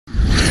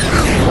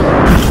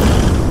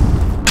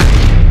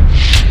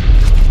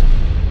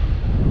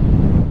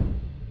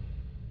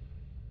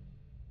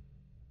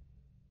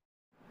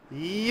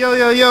Yo,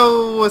 yo,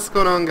 yo, what's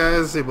going on,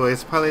 guys? Your boy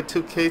is Pilot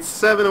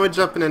 2K7 and we're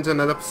jumping into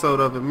another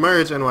episode of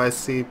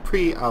EmergeNYC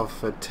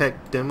pre-alpha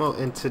tech demo,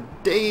 and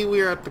today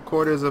we are at the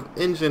quarters of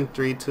Engine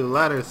 3-2,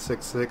 Ladder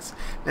 66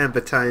 and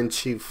Battalion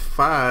Chief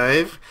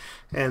 5.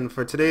 And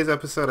for today's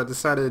episode, I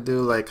decided to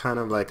do kind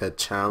of like a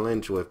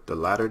challenge with the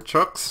ladder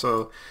trucks.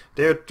 So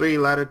there are 3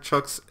 ladder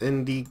trucks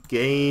in the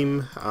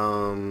game.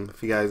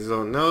 If you guys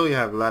don't know, you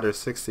have ladder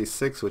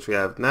 66, which we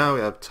have now.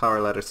 We have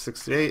tower ladder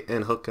 68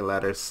 and hook and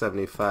ladder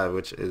 75,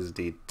 which is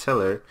the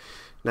tiller.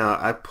 Now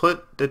I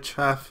put the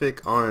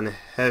traffic on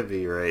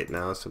heavy right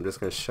now, so I'm just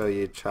going to show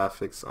you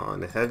traffic's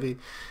on heavy.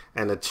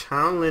 And the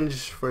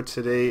challenge for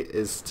today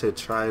is to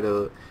try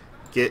to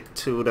get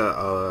to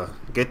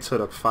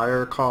the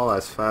fire call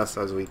as fast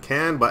as we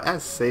can, but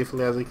as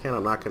safely as we can.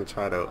 I'm not going to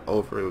try to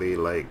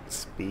overly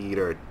speed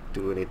or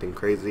do anything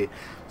crazy,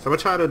 so I'm going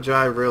to try to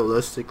drive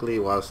realistically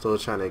while still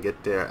trying to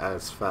get there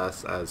as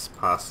fast as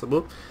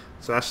possible.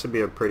 So that should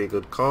be a pretty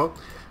good call.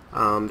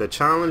 The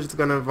challenge is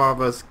going to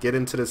involve us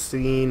getting to the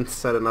scene,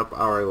 setting up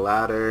our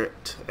ladder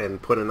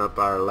and putting up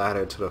our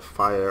ladder to the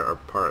fire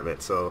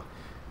apartment. So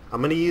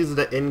I'm going to use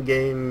the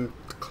in-game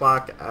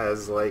clock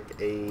as a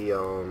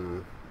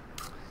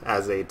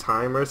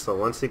timer. So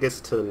once it gets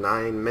to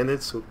 9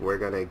 minutes, we're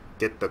gonna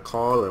get the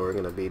call and we're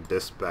gonna be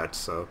dispatched.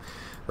 So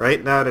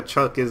right now the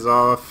truck is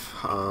off.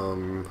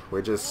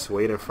 We're just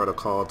waiting for the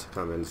call to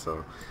come in,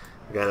 so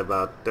we got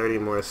about 30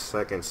 more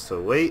seconds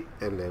to wait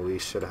and then we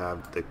should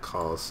have the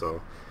call.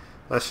 So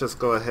let's just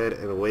go ahead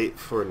and wait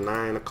for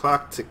 9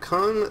 o'clock to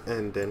come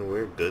and then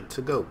we're good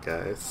to go,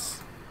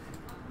 guys.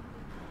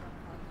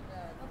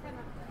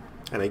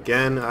 And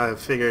again, I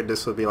figured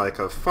this would be like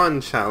a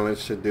fun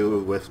challenge to do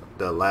with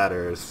the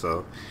ladders.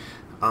 So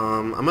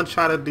I'm gonna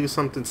try to do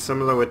something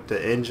similar with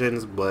the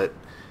engines, but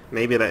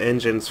maybe the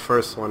engines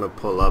first want to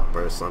pull up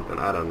or something,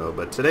 I don't know.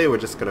 But today we're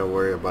just gonna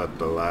worry about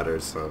the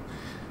ladders. So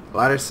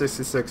ladder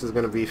 66 is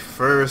gonna be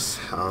first.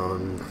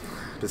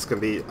 This is gonna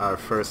be our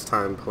first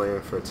time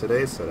playing for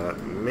today, so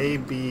that may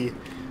be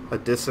a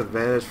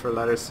disadvantage for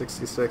ladder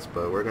 66,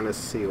 but we're gonna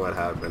see what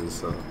happens.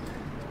 So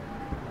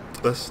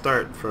let's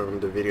start from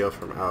the video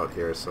from out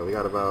here. So we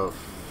got about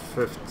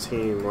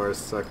 15 more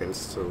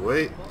seconds to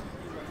wait.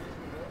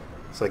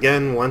 So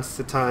again, once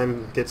the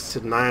time gets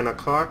to 9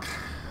 o'clock,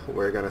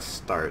 we're gonna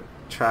start.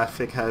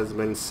 Traffic has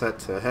been set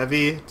to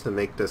heavy to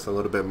make this a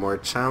little bit more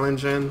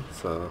challenging.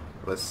 So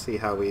let's see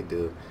how we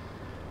do.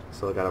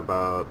 So we got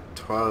about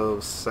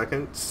 12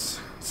 seconds.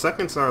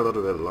 Seconds are a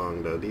little bit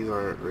long though. These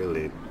aren't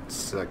really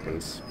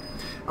seconds.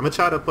 I'm gonna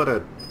try to put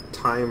a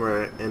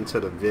timer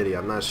into the video.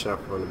 I'm not sure if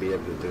I'm going to be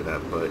able to do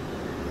that, but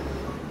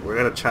we're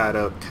going to try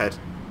to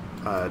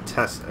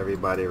test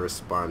everybody's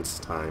response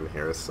time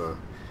here. So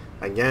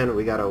again,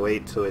 we got to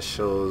wait till it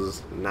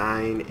shows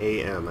 9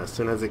 a.m. As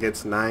soon as it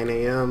gets 9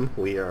 a.m.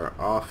 we are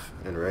off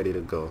and ready to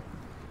go.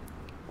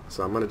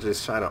 So I'm going to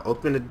just try to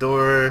open the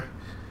door,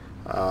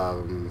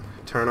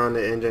 turn on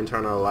the engine,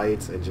 turn on the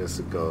lights, and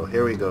just go.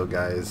 Here we go,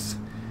 guys.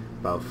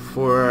 About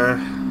 4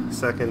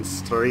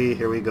 seconds, 3,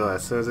 here we go.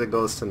 As soon as it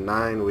goes to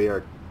 9, we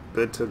are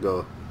good to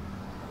go.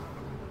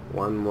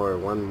 One more.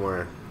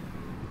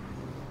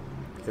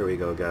 Here we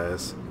go,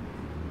 guys.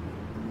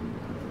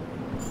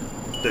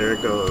 There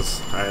it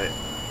goes. Alright.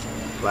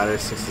 Ladder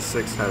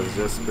 66 has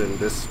just been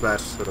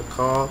dispatched to the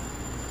call.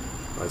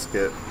 Let's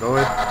get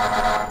going.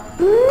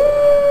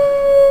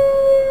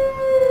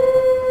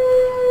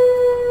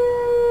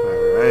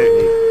 Alright,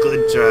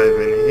 good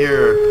driving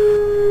here.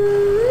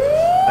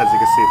 As you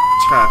can see,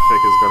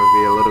 traffic is going to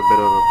be a little bit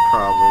of a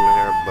problem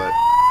here, but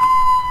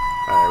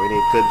alright, we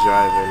need good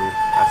driving.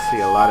 I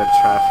see a lot of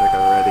traffic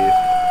already. I'm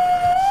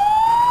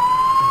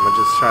gonna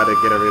just try to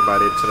get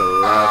everybody to the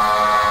left.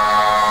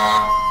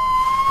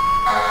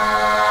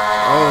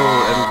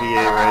 Oh,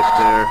 MVA right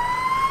there.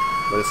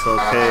 But it's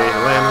okay.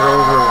 Land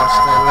Rover, watch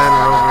that Land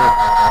Rover.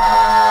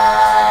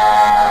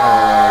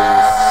 Oh, are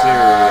you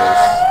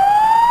serious?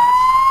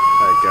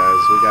 Alright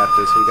guys, we got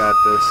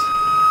this.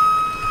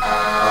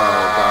 Oh,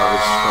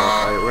 garbage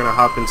truck. Alright, we're gonna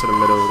hop into the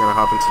middle.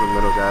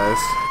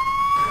 Guys.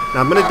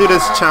 Now I'm gonna do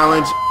this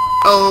challenge.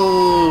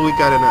 Oh, we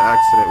got in an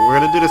accident. We're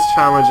gonna do this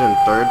challenge in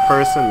third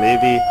person.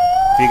 Maybe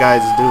if you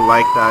guys do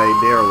like the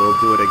idea, we'll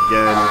do it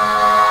again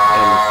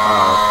in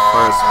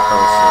first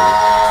person.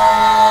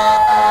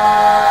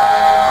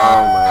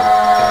 Oh my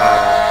god,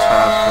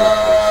 traffic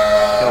is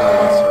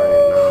killing us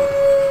right now.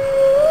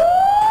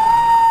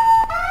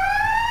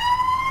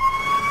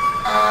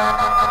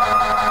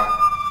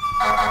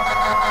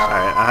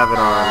 Alright, I have it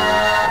on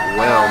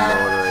whale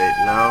mode right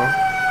now.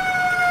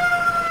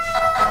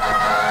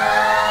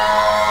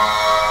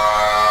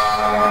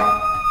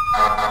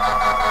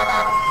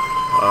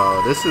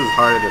 This is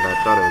harder than I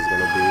thought it was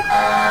going to be.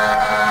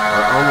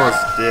 We're almost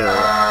there.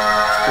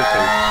 It's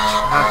freaking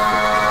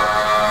traffic.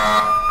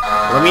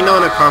 Let me know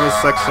in the comment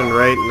section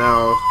right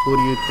now, who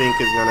do you think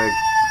is going to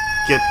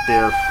get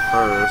there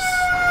first?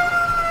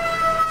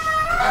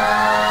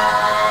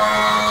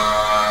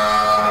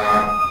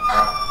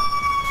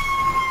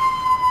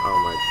 Oh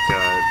my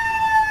god.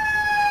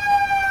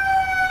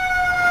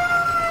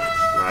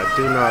 No, I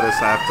do not notice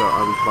I have to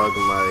unplug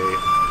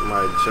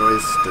my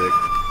joystick,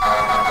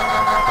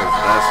 because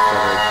that's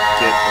gonna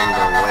get in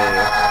the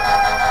way.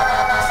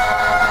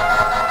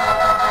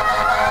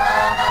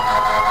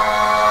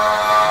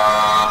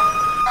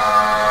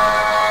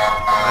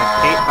 I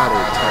hate how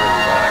they turn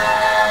back.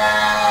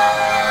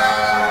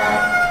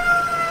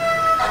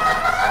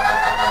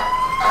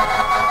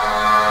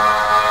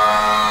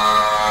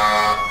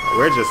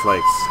 We're just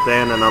like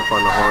standing up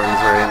on the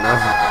horns right now.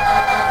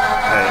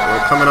 Alright,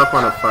 we're coming up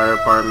on a fire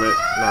department.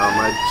 Now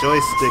my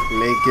joystick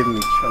may give me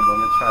trouble. I'm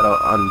gonna try to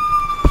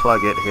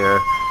unplug it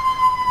here.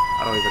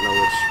 I don't even know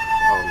which.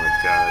 Oh my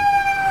god.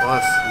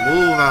 Bus,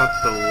 move out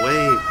the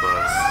way,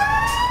 bus.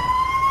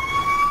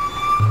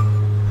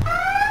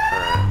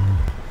 Alright.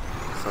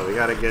 So we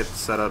gotta get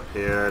set up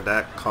here.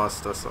 That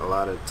cost us a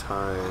lot of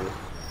time.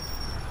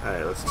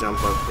 Alright, let's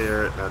jump up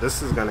here. Now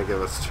this is gonna give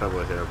us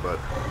trouble here, but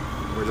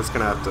we're just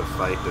gonna have to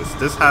fight this.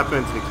 This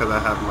happens because I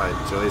have my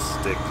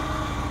joystick,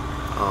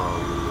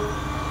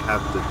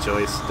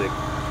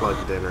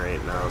 plugged in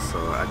right now, so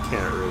I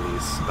can't really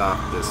stop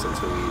this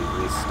until we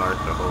restart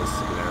the whole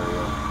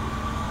scenario.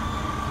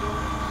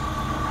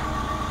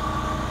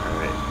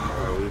 Alright,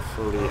 are we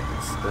fully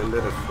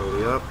extended or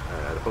fully up?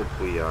 Alright, I hope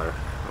we are.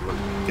 I'm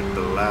gonna get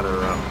the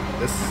ladder up.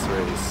 This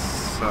really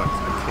sucks.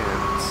 I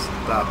can't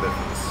stop it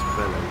from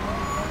spinning.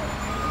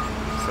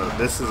 So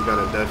this is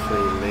gonna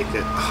definitely make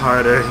it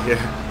harder here.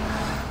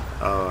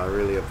 Oh, I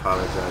really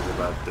apologize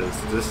about this.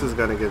 This is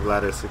gonna give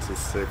ladder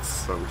 66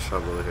 some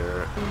trouble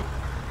here.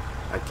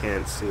 I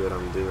can't see what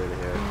I'm doing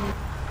here.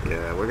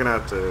 Yeah, we're gonna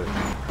have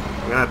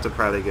to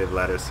probably give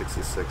ladder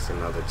 66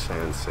 another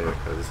chance here,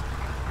 because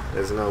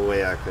there's no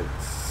way I could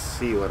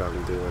see what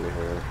I'm doing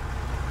here.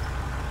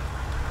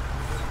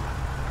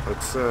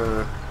 Let's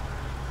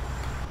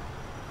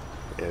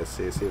yeah,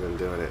 see, it's even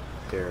doing it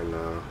here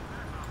now.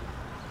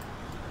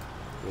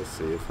 Let's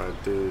see if I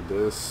do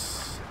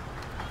this.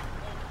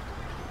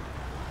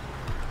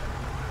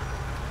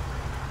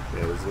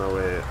 Yeah, there's no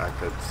way I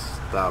could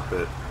stop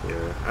it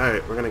here.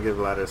 Alright, we're gonna give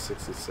ladder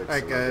 66.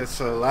 Alright guys,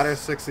 so ladder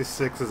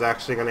 66 is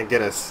actually gonna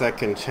get a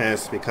second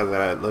chance because of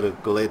that little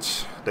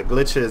glitch. The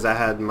glitch is I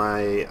had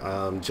my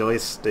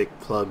joystick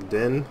plugged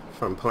in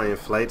from playing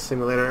Flight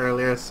Simulator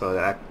earlier, so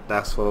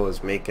that's what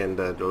was making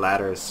the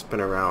ladder spin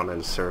around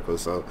in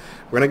circles. So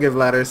we're gonna give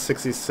ladder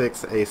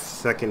 66 a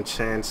second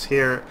chance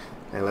here,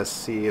 and let's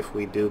see if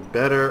we do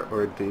better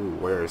or do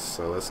worse.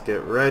 So let's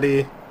get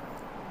ready.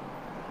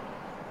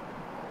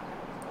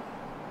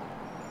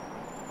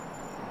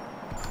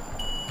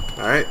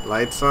 Alright,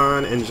 lights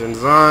on,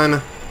 engines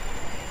on.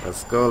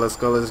 Let's go, let's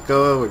go, let's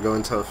go. We're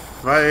going to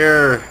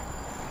fire.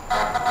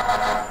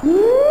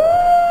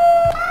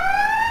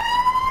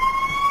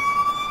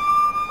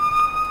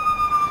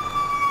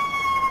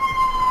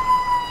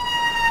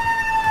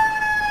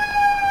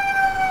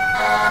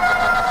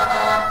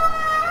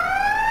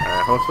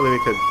 Alright, hopefully we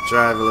could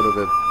drive a little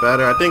bit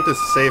better. I think the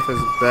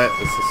safest bet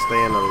is to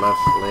stay in the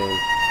left lane.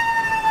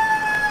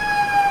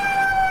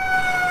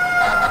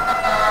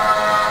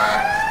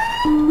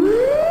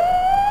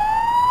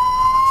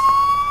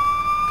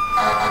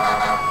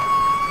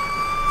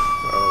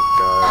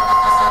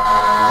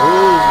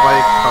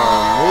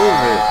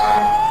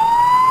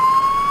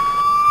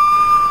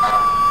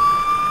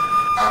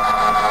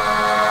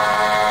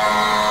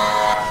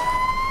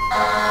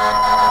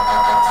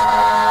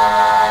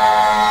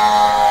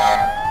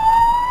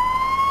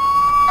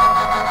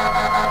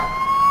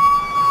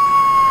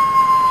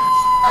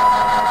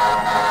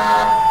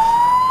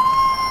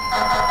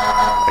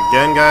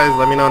 Again, guys,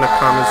 let me know in the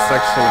comments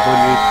section who do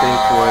you think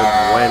would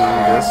win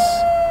this.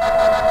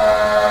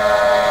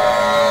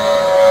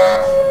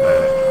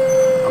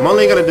 I'm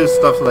only going to do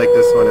stuff like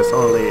this when it's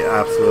only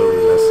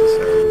absolutely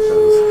necessary,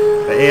 because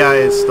the AI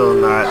is still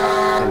not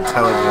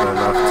intelligent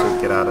enough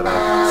to get out of that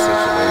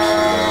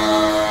situation there.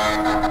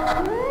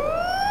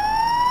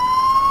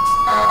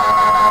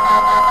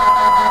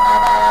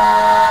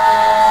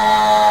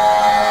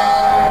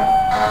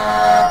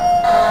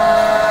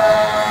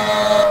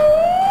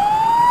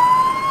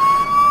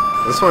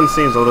 This one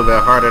seems a little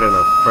bit harder than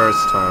the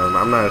first time.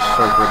 I'm not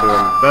sure if we're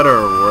doing better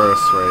or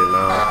worse right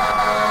now.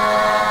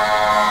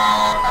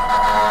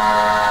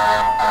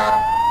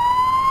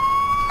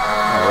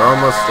 Right, we're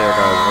almost there,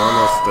 guys. We're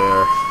almost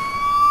there.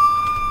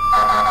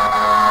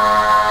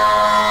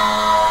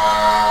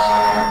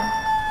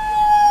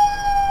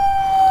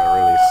 I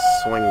really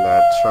swing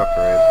that truck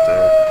right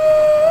there.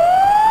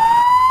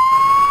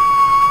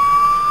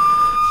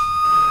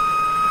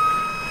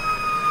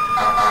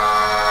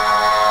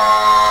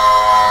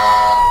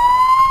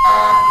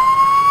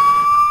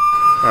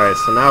 Alright,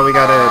 so now we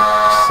gotta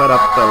set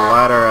up the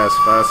ladder as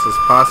fast as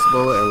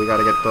possible, and we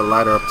gotta get the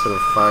ladder up to the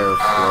fire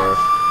floor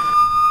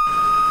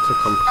to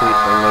complete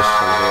the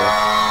mission here.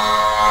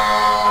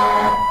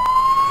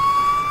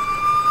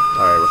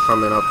 Alright, we're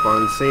coming up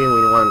on scene.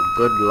 We want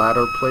good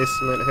ladder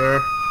placement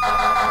here.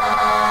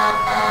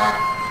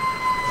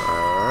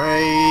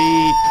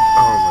 Alright.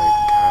 Oh my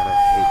god, I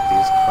hate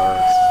these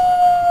cars.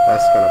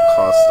 That's gonna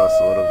cost us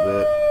a little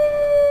bit.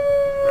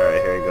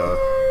 Alright, here we go.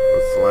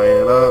 Let's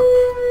line it up.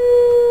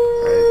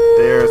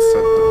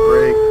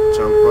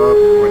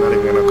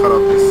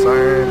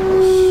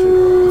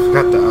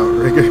 forgot the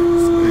outriggers.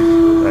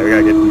 Alright, we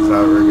gotta get these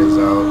outriggers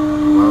out.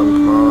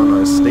 Come on,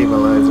 or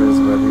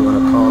stabilizers, whatever you want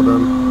to call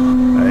them.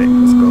 Alright,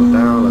 let's go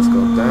down, let's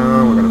go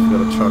down. We're gonna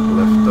feel the truck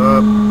lift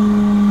up.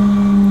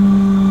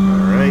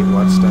 Alright,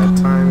 watch that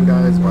time,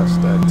 guys, watch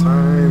that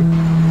time.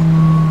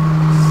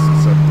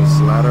 Set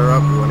this ladder up.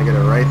 We want to get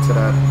it right to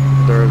that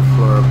 3rd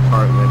floor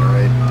apartment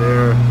right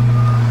there.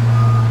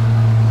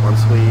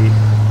 Once we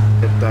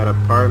hit that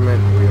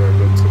apartment, we are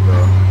good to go.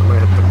 I'm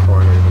gonna hit the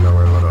corner even though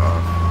we're a little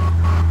off.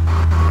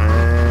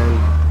 And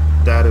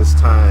that is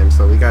time.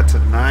 So we got to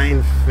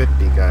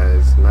 950,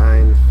 guys.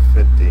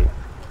 950.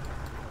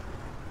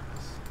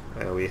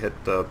 And we hit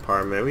the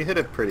apartment. We hit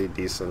it pretty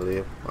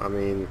decently. I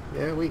mean,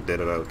 yeah, we did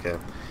it okay.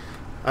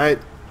 Alright,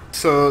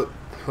 so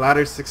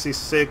ladder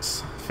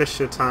 66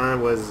 official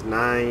time was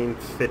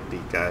 950,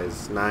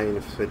 guys.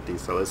 950.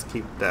 So let's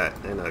keep that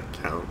in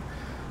account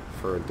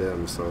for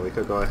them. So we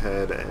could go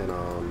ahead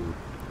and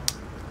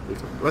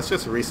let's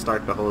just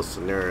restart the whole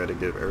scenario to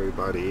give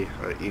everybody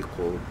an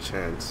equal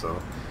chance. So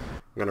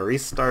I'm gonna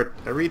restart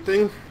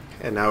everything,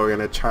 and now we're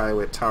gonna try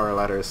with tower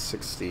ladder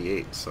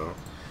 68. So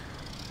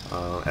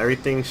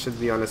everything should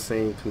be on the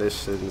same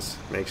conditions.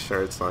 Make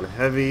sure it's on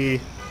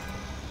heavy.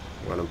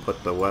 I'm gonna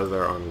put the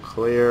weather on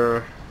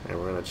clear, and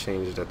we're gonna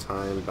change the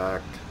time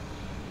back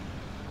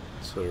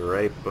to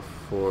right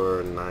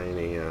before 9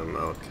 a.m.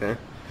 Okay.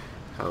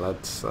 Now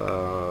let's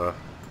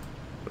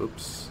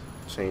oops,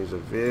 change the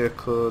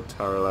vehicle,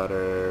 tower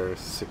ladder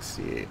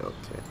 68.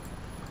 Okay.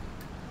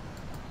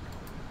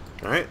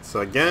 Alright, so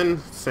again,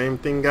 same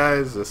thing,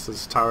 guys. This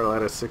is tower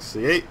ladder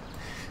 68.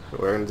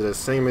 We're gonna do the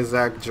same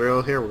exact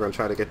drill here. We're gonna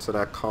try to get to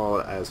that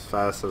call as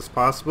fast as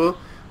possible.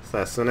 So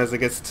as soon as it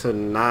gets to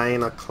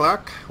 9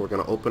 o'clock, we're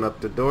gonna open up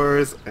the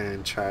doors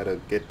and try to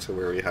get to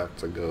where we have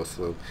to go.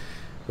 So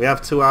we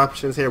have two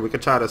options here. We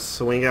could try to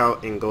swing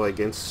out and go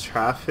against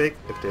traffic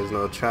if there's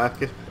no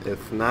traffic.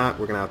 If not,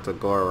 we're gonna have to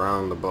go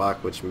around the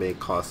block, which may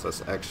cost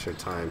us extra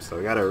time. So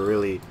we gotta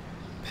really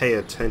pay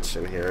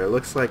attention here. It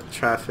looks like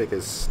traffic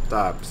is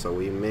stopped, so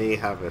we may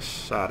have a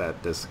shot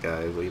at this,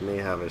 guys. We may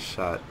have a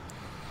shot.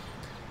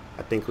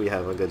 I think we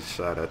have a good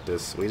shot at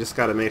this. We just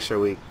gotta make sure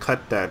we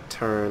cut that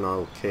turn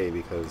okay,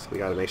 because we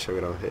gotta make sure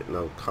we don't hit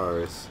no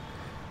cars.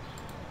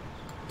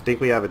 I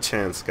think we have a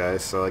chance,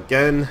 guys. So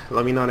again,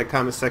 let me know in the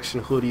comment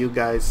section, who do you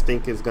guys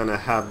think is gonna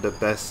have the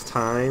best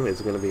time? Is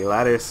it gonna be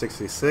ladder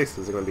 66?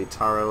 Is it gonna be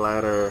tower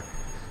ladder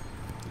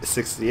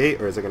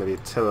 68? Or is it gonna be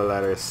tower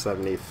ladder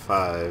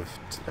 75?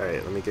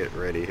 Alright, let me get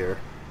ready here.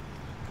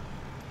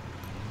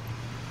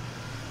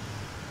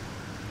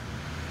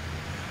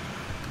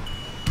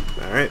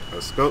 Alright,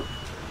 let's go.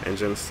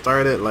 Engine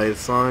started,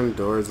 lights on,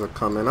 doors are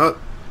coming up.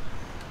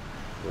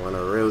 We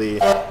wanna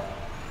really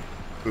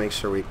make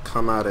sure we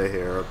come out of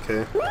here,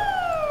 okay?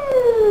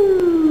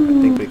 I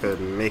think we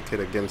could make it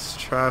against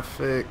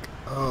traffic.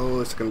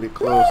 Oh, it's gonna be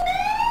close.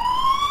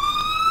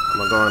 I'm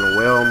gonna go in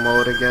whale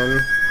mode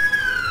again.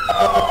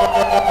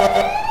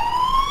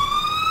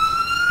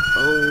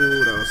 Oh,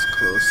 that was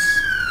close.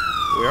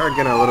 We are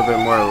getting a little bit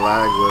more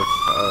lag with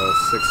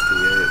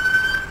 68.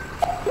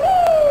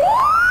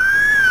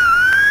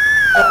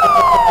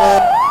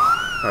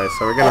 Alright,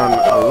 so we're getting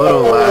a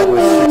little lag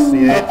with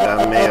 68.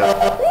 That may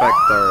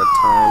affect our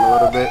time a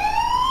little bit.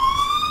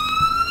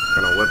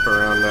 Gonna whip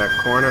around that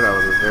corner. That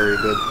was a very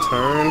good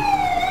turn.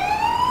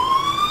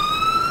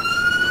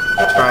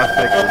 The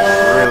traffic is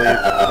really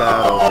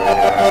bad over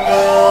here.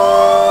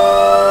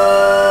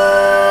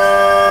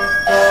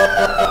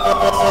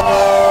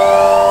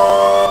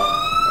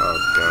 Oh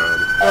god.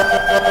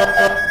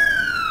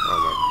 Oh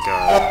my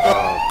god.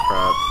 Oh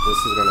crap. This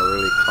is gonna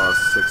really cost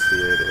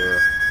 68 here.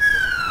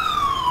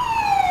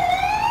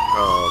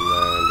 Oh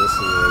man, this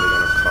is really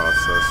gonna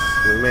cost us.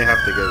 We may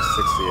have to give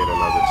 68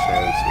 another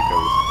chance,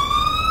 because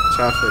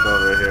traffic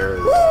over here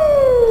is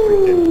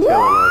freaking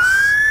killing us.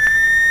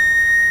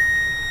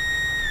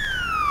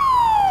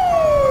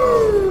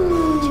 Oh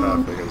man,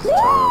 traffic is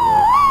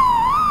terrible.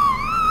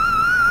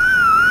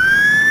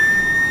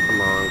 Come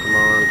on, come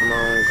on, come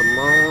on, come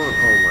on.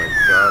 Oh my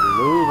god,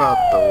 move out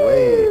the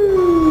way.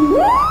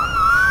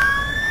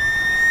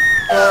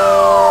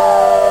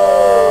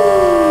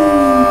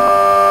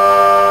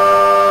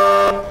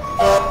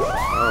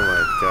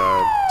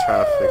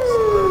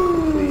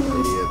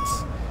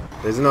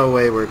 There's no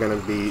way we're gonna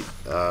beat,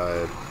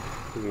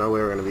 no way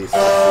we're gonna beat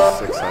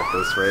 66 at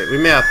this rate. We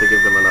may have to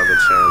give them another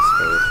chance,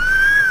 because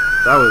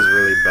that was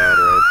really bad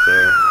right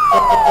there.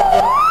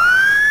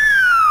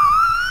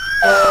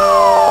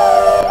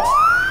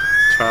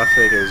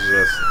 Traffic is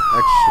just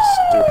extra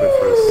stupid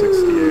for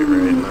 68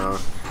 right now.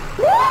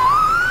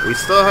 We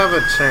still have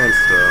a chance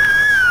though.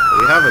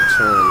 We have a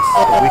chance.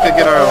 If we could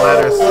get our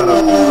ladder set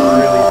up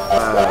really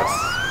fast,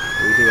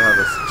 we do have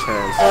a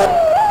chance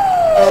though.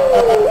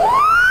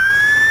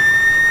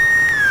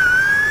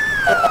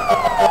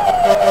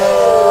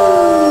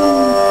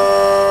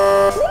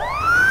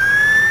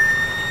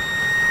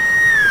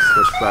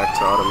 Switch back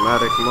to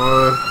automatic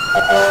mode.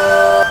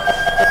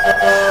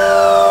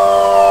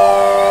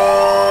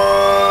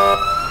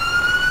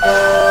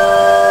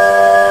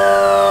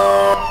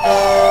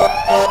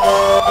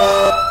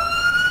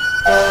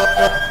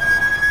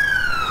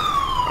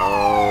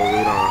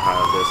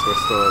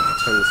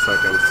 10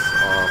 seconds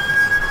off.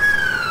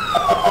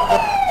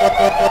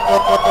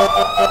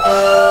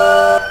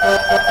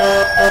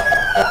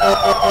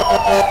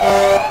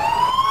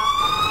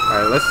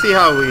 Alright, let's see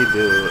how we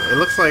do. It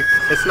looks like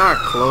it's not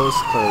close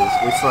because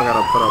we still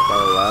gotta put up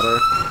our ladder.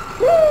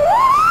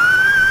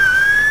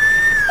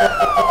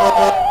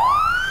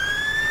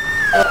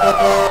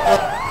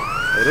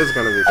 It is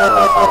gonna be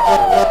close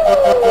actually.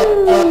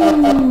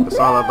 It's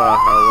all about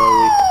how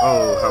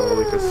well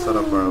we can set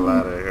up our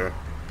ladder here.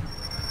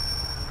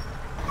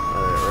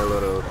 Alright, we're a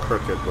little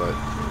crooked, but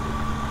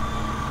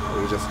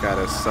we just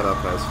gotta set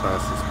up as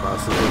fast as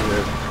possible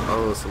here.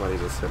 Oh, somebody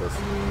just hit us.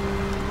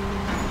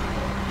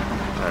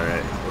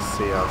 Alright, let's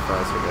see how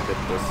fast we can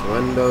hit this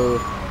window.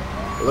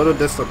 A little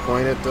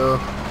disappointed though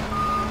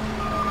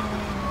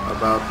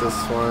about this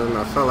one.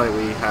 I felt like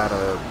we had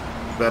a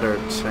better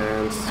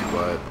chance,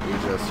 but we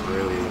just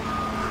really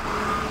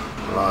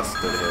lost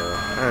it here.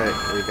 Alright,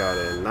 we got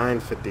it.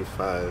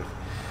 9:55.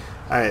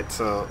 Alright,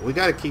 so we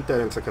gotta keep that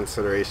into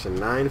consideration.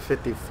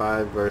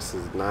 9:55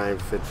 versus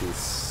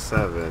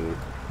 9:57.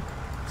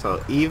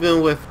 So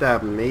even with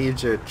that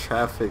major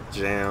traffic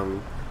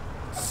jam,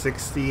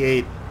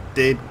 68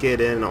 did get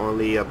in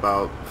only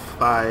about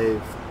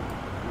 5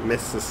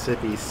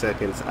 Mississippi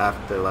seconds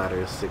after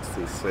ladder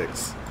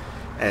 66,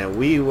 and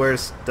we were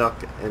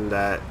stuck in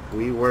that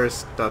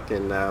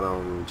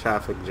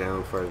traffic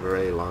jam for a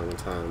very long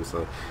time.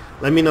 So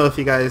let me know if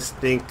you guys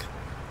think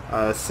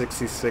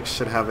 66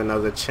 should have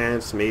another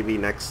chance. Maybe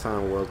next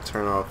time we'll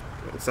turn off,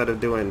 instead of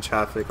doing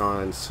traffic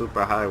on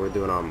super high, we're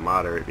doing on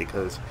moderate,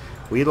 because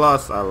we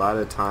lost a lot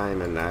of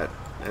time in that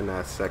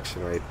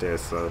section right there.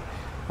 So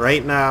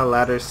right now,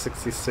 ladder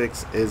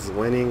 66 is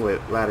winning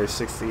with ladder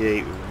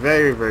 68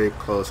 very, very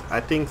close. I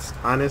think,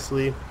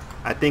 honestly,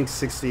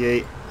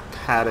 68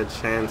 had a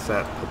chance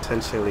at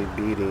potentially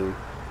beating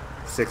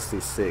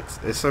 66.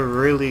 It's a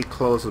really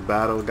close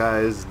battle,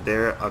 guys.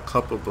 They're a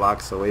couple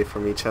blocks away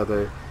from each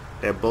other.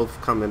 They're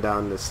both coming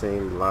down the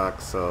same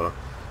block. So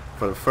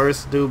for the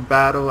first dude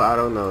battle, I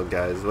don't know,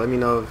 guys. Let me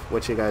know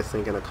what you guys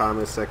think in the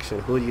comment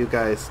section. Who you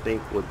guys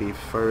think would be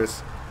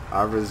first?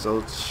 Our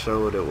results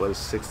showed it was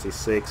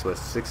 66, but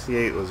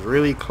 68 was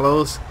really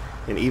close,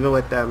 and even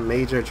with that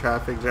major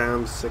traffic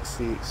jam,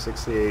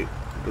 68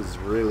 was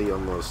really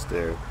almost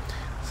there.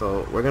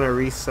 So we're gonna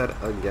reset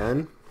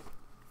again.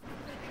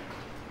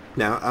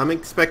 Now I'm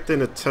expecting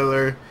the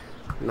tiller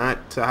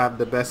not to have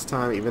the best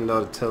time, even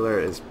though the tiller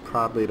is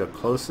probably the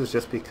closest,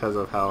 just because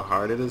of how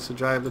hard it is to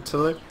drive the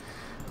tiller.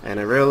 And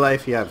in real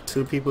life, you have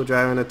 2 people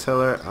driving the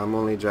tiller. I'm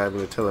only driving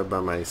the tiller by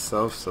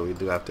myself, so we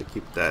do have to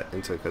keep that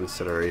into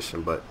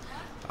consideration. But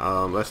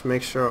let's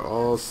make sure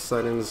all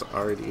settings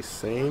are the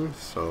same.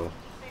 So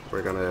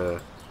we're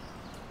gonna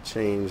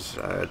change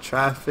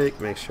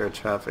traffic, make sure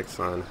traffic's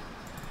on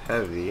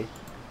heavy.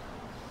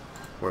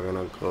 We're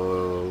gonna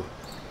go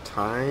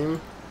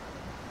time.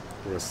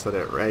 We're gonna set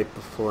it right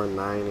before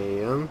 9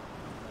 a.m.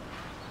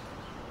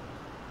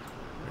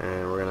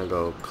 and we're gonna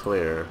go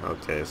clear.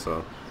 Okay,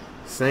 so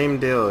same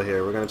deal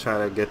here. We're gonna try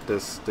to get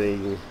this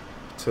thing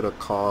to the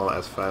call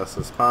as fast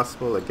as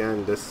possible.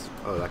 Again,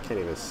 I can't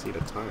even see the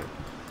time.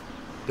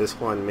 This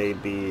one may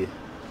be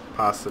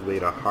possibly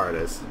the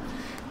hardest.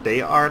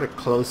 They are the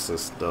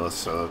closest though,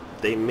 so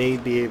they may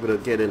be able to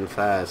get in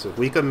fast. If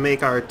we can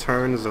make our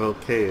turns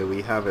okay,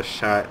 we have a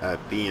shot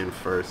at being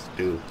first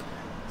due.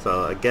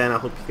 So again, I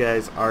hope you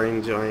guys are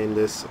enjoying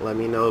this. Let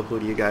me know who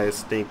do you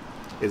guys think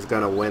is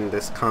gonna win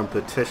this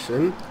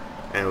competition,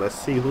 and let's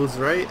see who's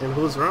right and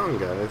who's wrong,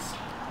 guys.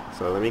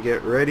 So let me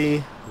get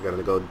ready. We're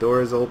gonna go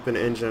doors open,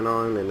 engine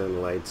on, and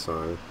then lights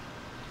on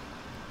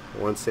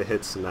once it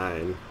hits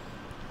 9.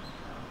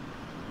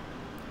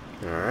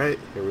 Alright,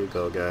 here we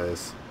go,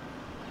 guys.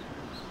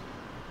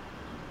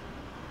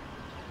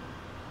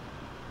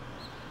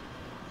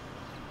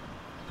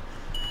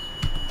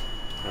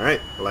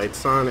 Alright,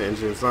 lights on,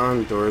 engines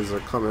on, doors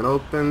are coming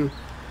open.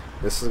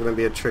 This is going to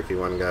be a tricky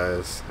one,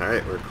 guys.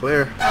 Alright, we're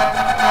clear.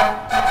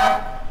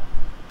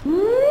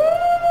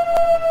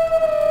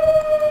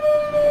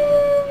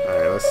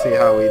 Alright, let's see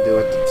how we do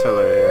with the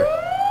tiller here.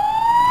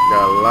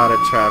 Got a lot of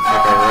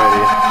traffic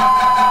already.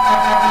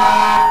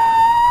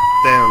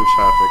 Damn,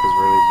 traffic is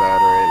really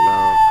bad right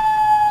now.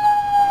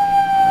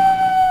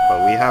 But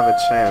we have a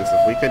chance.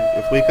 If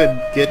we could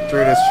get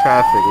through this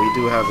traffic, we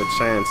do have a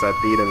chance at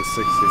beating 66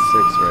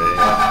 right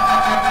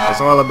here.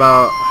 It's all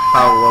about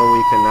how well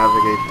we can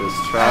navigate this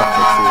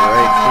traffic. See,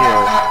 right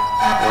here,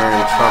 we're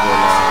in trouble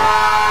now.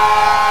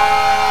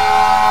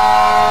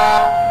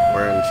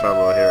 We're in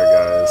trouble here,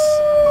 guys.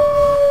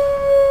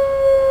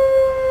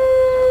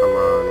 Come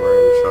on, we're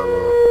in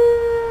trouble.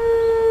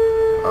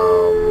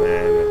 Oh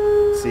man.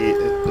 See,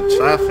 the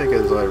traffic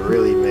is what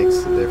really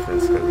makes the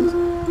difference, because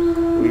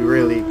we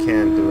really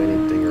can't do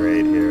anything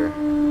right here.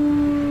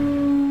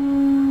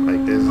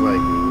 Like, there's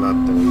like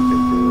nothing we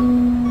can do.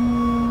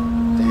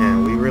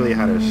 Damn, we really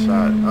had a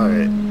shot.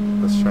 Alright,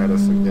 let's try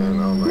this again.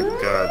 Oh my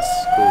god,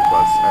 school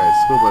bus. Alright,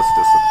 school bus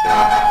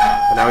disappeared.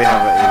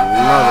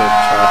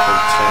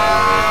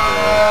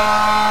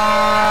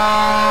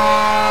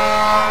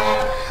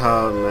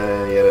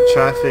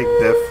 traffic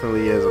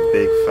definitely is a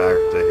big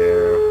factor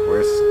here.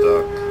 We're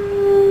stuck.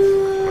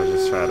 I'll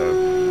just try to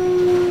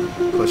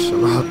push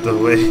them out the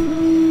way.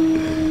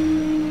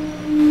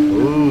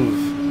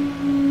 Move.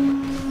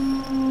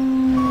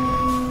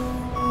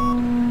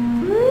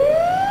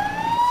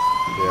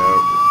 Yeah,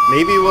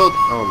 maybe we'll,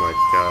 oh my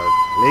god.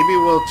 Maybe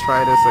we'll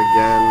try this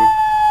again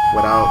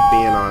without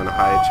being on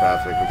high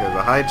traffic, because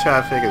the high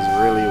traffic is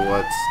really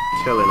what's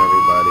killing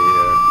everybody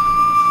here.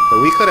 But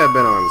we could have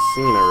been on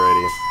scene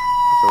already if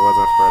it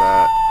wasn't for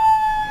that.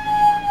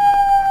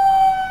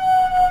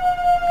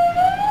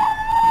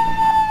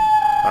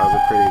 That was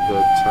a pretty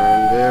good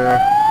turn there.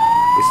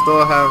 We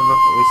still have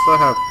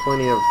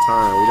plenty of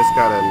time. We just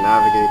gotta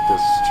navigate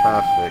this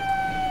traffic.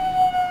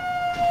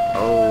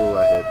 Oh,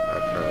 I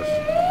crashed.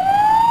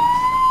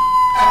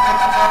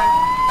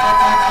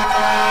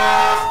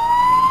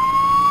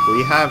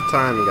 We have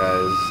time,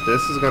 guys.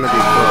 This is gonna be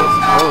close.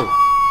 Oh,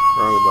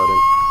 wrong button.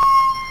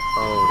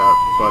 Oh, that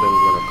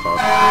button's gonna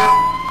cost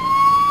us.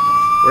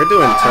 We're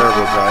doing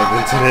terrible driving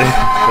today,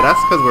 but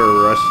that's because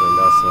we're rushing,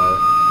 that's why.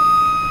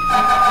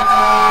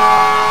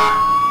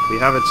 We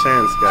have a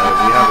chance, guys.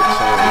 We have a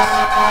chance.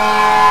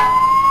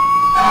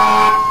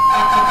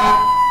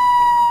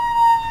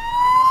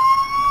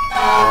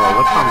 Oh,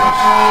 look how much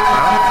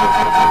traffic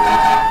there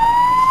is.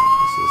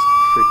 This is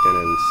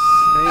freaking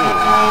insane.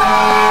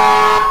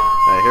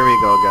 Alright, here we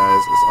go,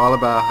 guys. It's all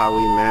about how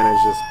we manage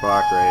this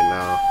block right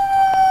now.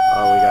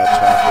 Oh, we got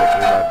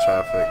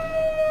traffic.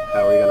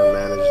 How are we gonna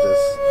manage this?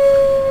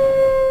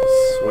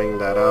 Swing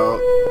that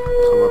out.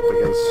 Come up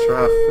against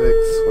traffic.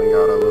 Swing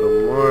out a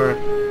little more.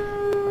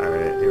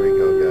 Alright, here we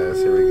go, guys.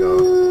 Here we go.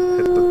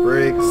 Hit the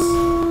brakes.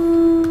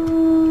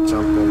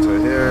 Jump into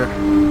here.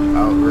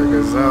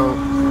 Outriggers out.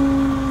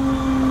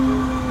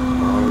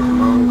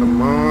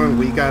 Come on.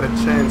 We got a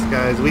chance,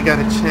 guys. We got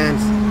a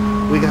chance.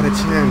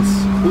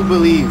 Who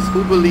believes?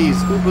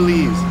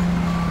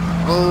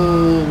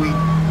 Oh, we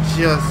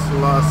just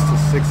lost to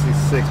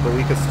 66, but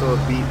we could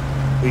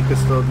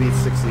still beat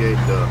 68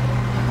 though.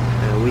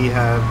 And we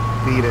have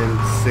beaten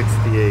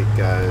 68,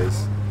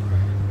 guys.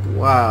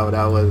 Wow,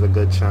 that was a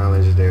good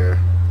challenge there.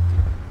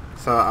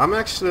 So I'm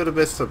actually a little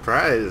bit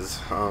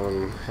surprised.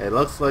 It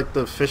looks like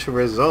the official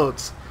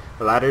results,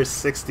 Ladder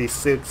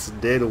 66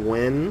 did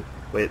win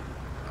with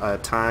a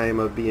time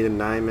of being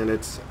 9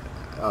 minutes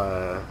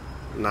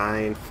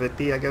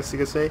 9:50, I guess you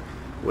could say,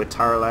 with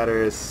Tower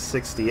Ladder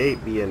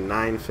 68 being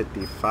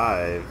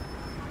 9:55.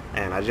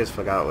 And I just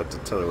forgot what the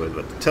tiller was,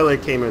 but the tiller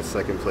came in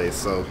second place.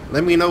 So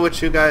let me know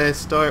what you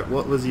guys thought.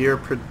 What was your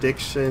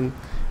prediction?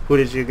 Who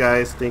did you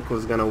guys think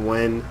was gonna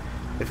win?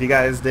 If you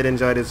guys did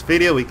enjoy this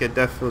video, we could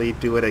definitely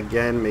do it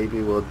again. Maybe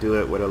we'll do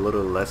it with a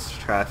little less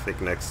traffic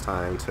next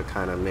time to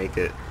kind of make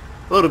it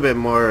a little bit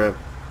more,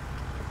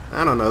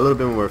 I don't know, a little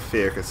bit more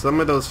fair, because some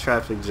of those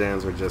traffic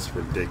jams were just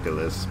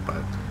ridiculous.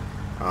 But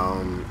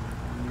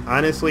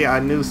honestly, I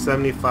knew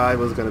 75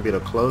 was going to be the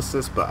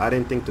closest, but I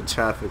didn't think the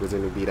traffic was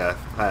going to be that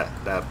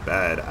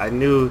bad. I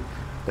knew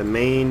the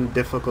main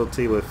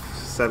difficulty with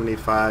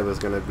 75 was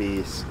going to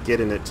be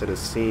getting it to the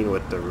scene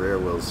with the rear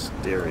wheel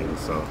steering.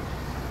 So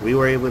we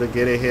were able to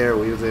get it here.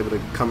 We was able to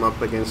come up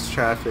against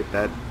traffic.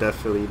 That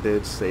definitely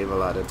did save a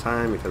lot of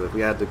time, because if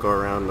we had to go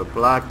around the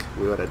block,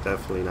 we would have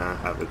definitely not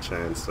have a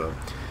chance. So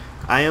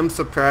I am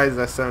surprised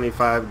that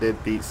 75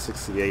 did beat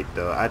 68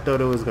 though. I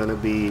thought it was going to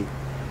be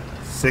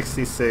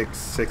 66,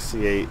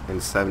 68,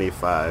 and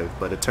 75,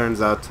 but it turns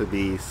out to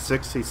be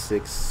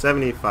 66,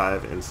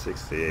 75, and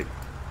 68.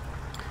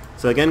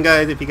 So again,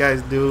 guys, if you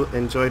guys do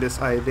enjoy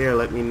this idea,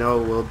 let me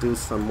know. We'll do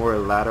some more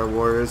ladder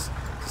wars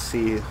to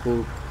see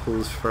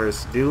who's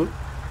first due.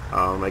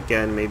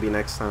 Again, maybe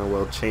next time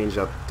we'll change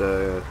up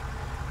the,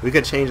 we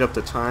could change up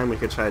the time. We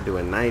could try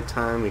doing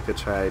nighttime. We could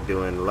try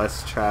doing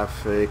less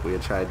traffic. We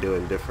could try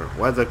doing different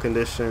weather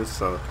conditions.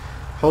 So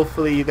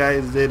hopefully you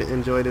guys did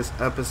enjoy this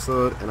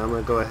episode, and I'm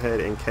gonna go ahead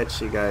and catch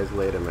you guys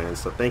later, man.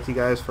 So thank you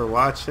guys for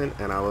watching,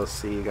 and I will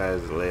see you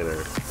guys later.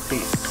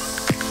 Peace.